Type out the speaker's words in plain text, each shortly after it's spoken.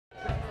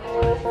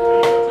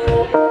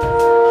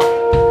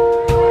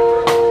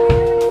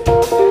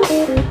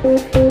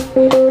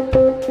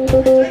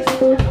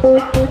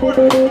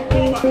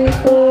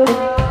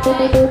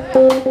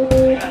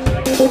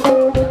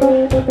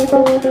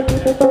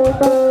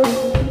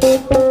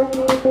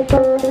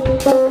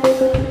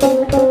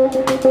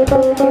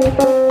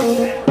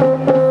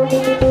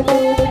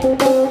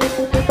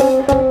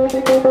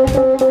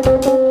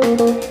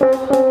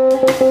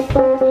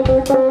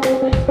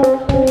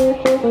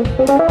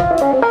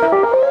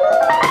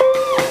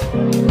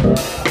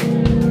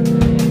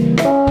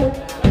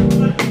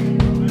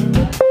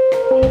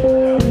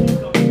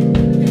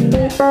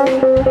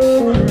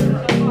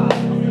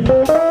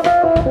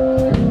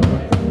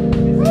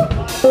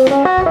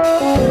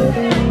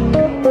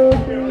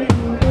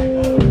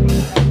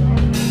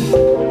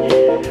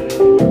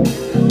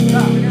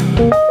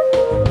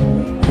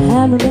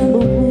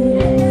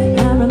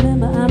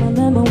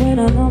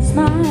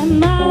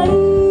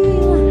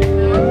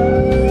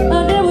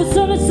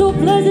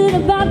it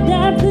about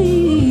that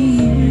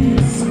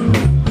please?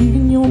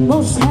 Even you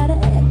almost had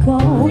an echo,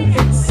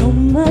 so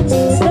much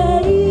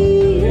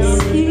space.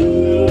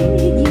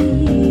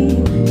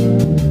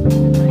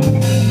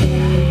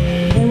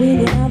 And we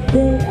went out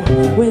there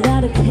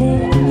without a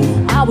care.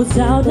 I was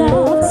out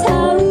of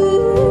town.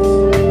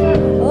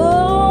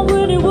 Oh,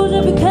 but it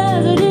wasn't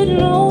because I didn't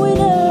know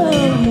enough.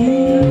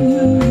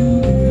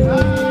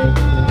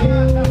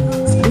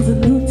 It's 'cause I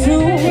knew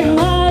too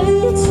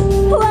much.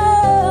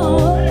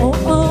 Whoa,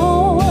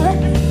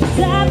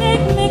 that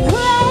make me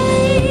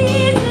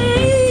crazy.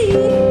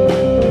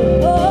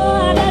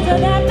 Oh,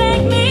 that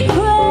make me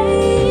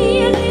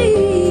crazy.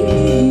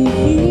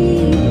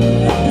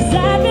 Does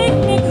that make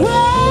me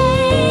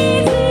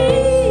crazy?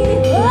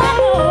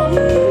 Oh,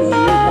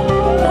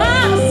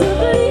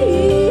 possibly.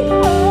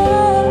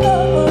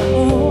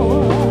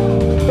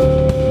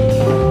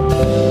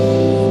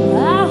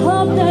 I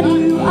hope that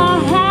you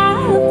are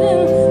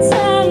having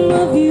time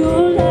of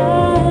your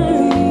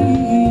life.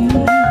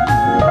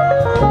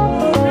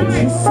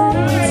 Just say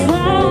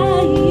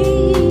twice.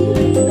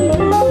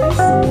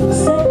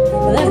 Say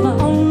that's my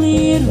only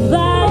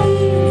advice.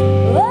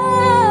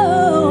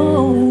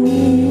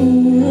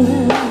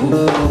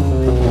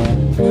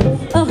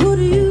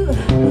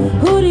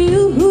 Who do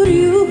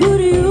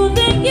you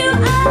think you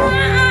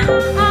are?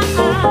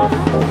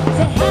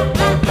 Say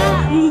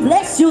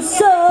bless your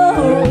soul.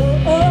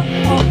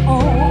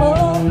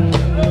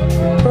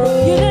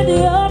 You know that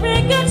you're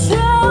in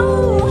control.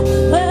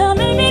 Well,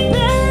 maybe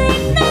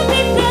babe,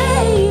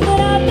 but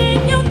I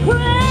think you're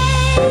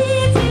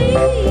crazy.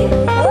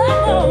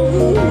 Oh,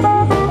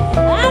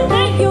 I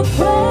think you're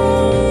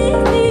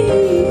crazy.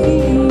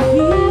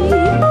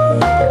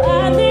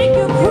 I think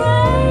you're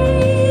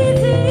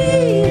crazy.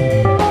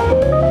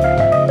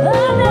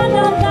 Oh,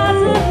 no,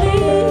 possibly.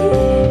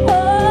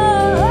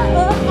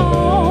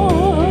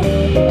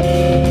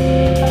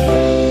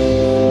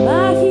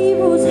 My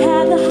heroes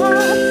had the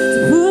heart to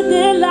put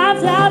their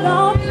lives out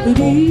on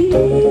me.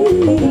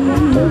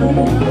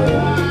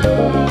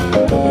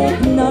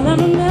 And all I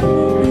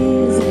remember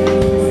is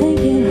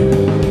thinking,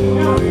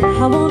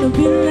 I wanna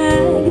be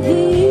like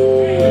these.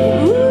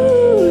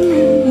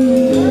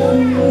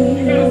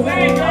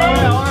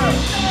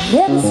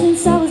 Ever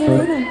since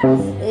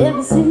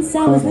I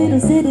was little,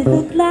 said it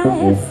looked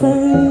like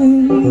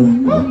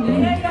fun.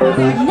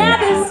 Now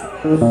there's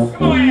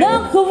no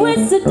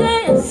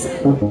coincidence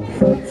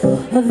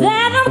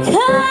that I'm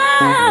come,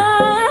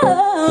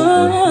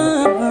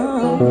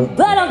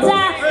 but I'll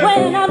die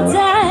when I'm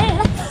dying.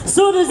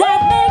 So does that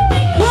make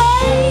me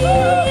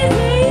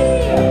crazy?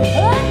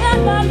 Oh,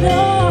 no,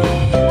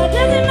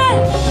 does it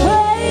make me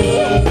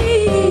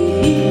crazy?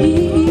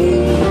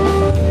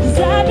 Does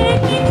that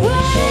make me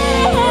crazy?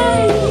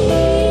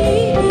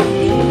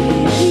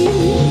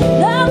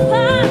 No,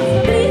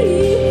 possibly.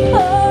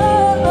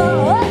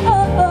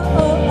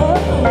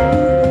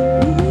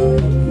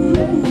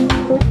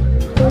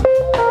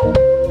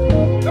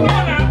 Come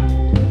on now.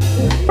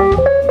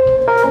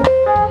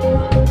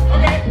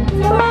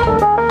 Okay.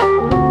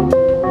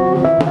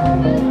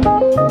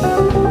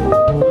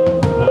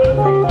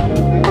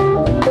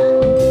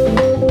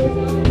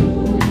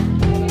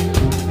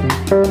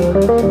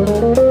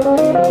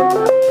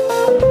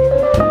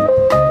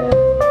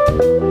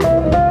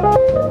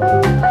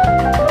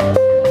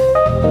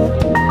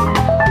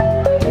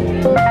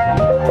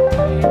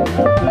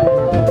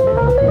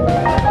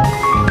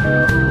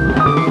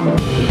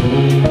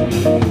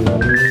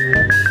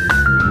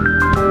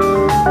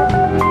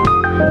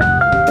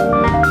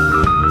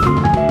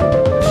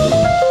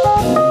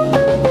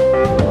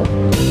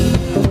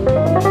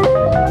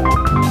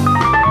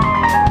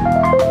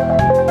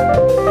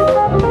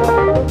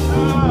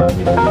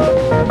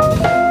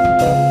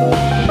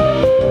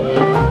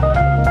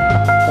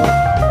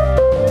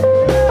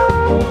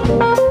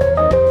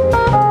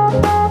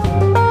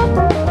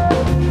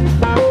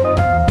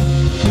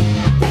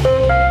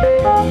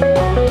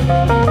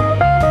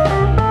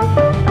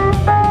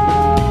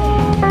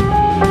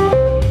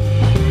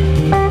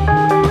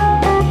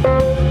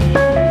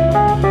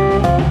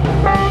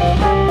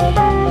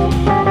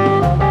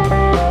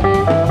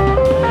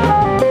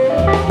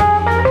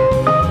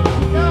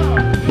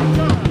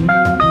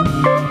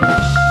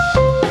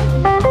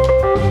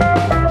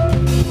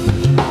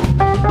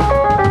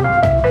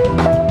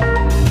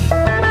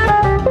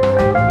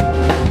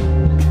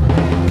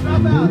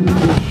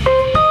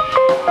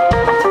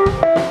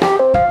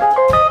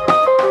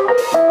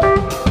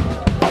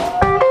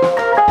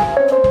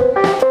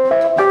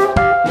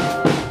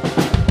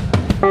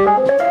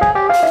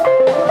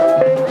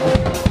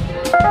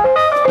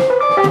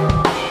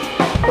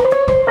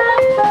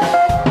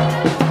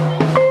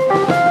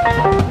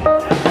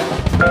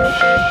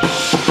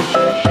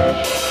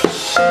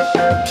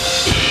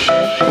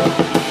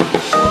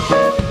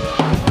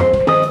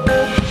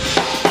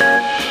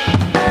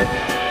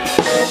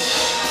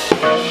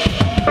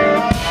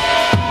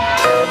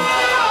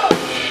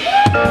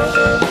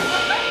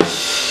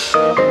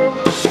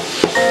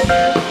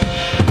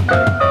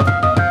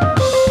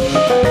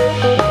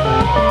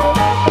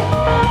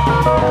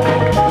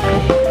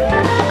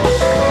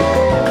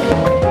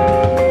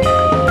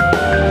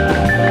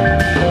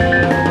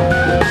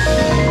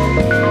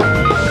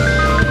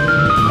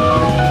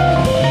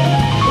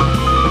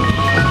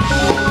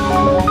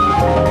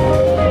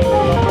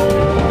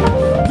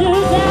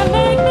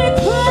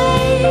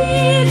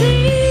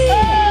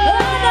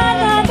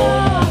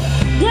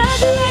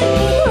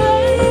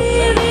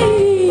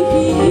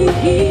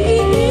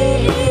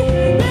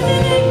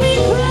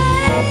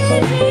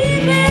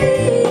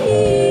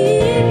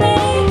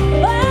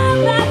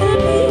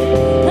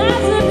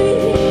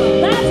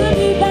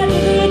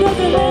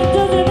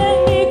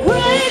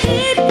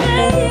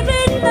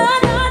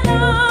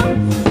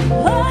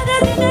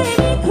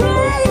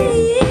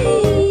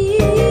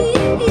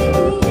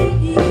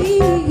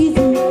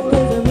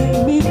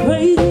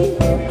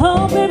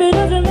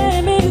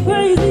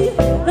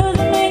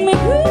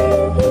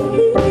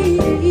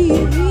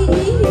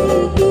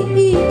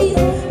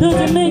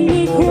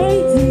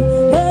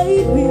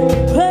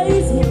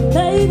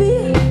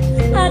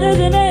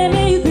 doesn't make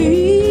me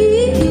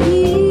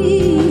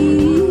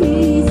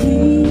crazy.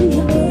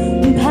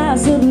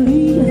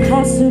 Possibly,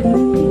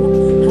 possibly,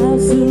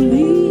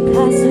 possibly,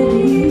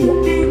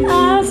 possibly,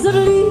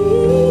 possibly.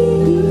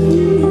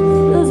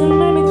 Doesn't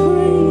make me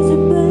crazy,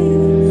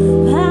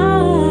 baby.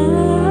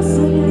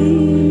 Possibly.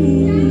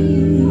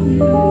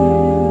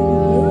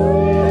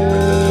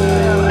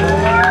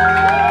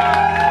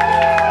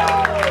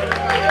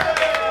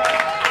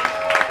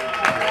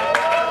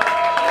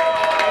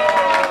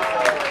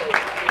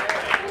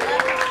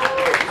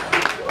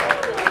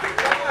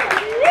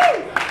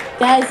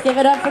 Guys, give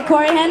it up for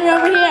Cory Henry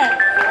over here.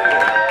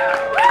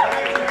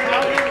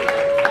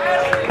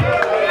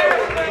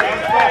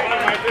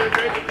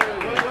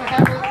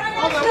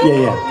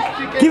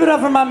 Yeah. Give it up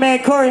for my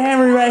man Cory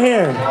Henry right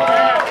here.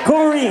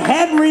 Cory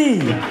Henry.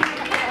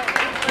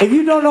 If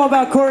you don't know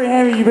about Cory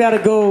Henry, you gotta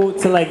go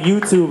to like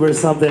YouTube or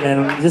something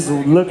and just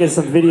look at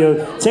some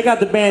videos. Check out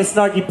the band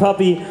Snarky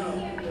Puppy.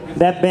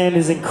 That band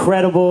is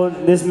incredible.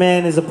 This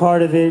man is a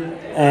part of it,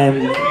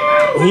 and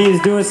he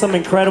is doing some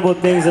incredible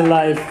things in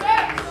life.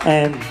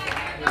 And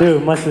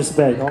dude, much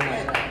respect. Oh my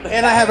God.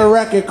 And I have a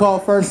record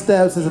called First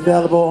Steps. It's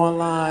available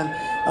online.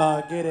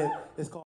 Get it. It's called